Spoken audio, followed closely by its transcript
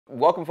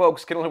Welcome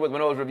folks, Kendall here with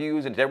Mano's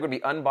Reviews, and today we're going to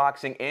be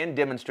unboxing and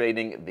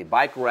demonstrating the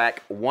Bike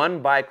Rack,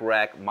 One Bike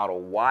Rack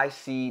model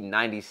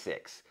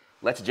YC96.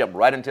 Let's jump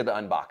right into the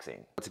unboxing.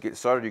 Let's get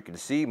started. You can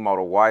see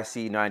model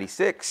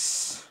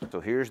YC96.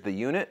 So here's the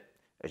unit.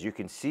 As you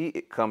can see,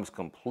 it comes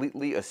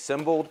completely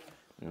assembled.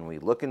 And we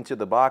look into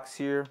the box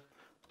here,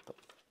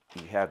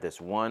 you have this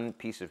one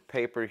piece of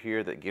paper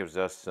here that gives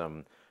us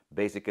some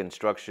basic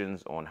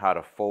instructions on how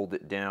to fold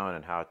it down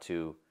and how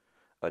to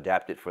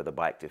adapt it for the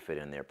bike to fit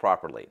in there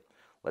properly.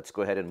 Let's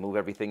go ahead and move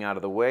everything out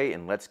of the way,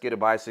 and let's get a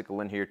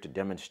bicycle in here to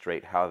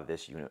demonstrate how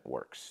this unit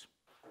works.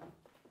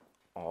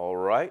 All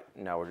right,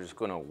 now we're just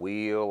going to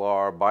wheel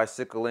our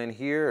bicycle in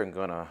here and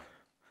going to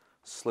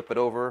slip it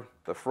over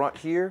the front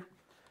here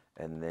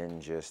and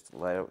then just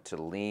let it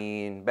to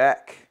lean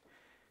back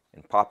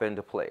and pop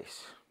into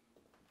place.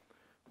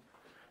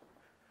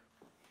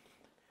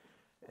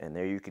 And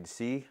there you can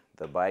see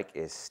the bike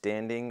is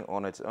standing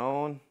on its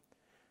own,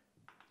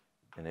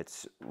 and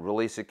it's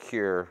really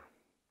secure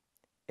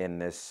in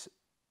this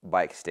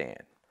bike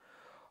stand.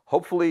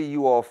 Hopefully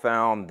you all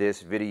found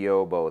this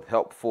video both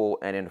helpful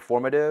and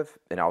informative,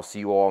 and I'll see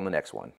you all in the next one.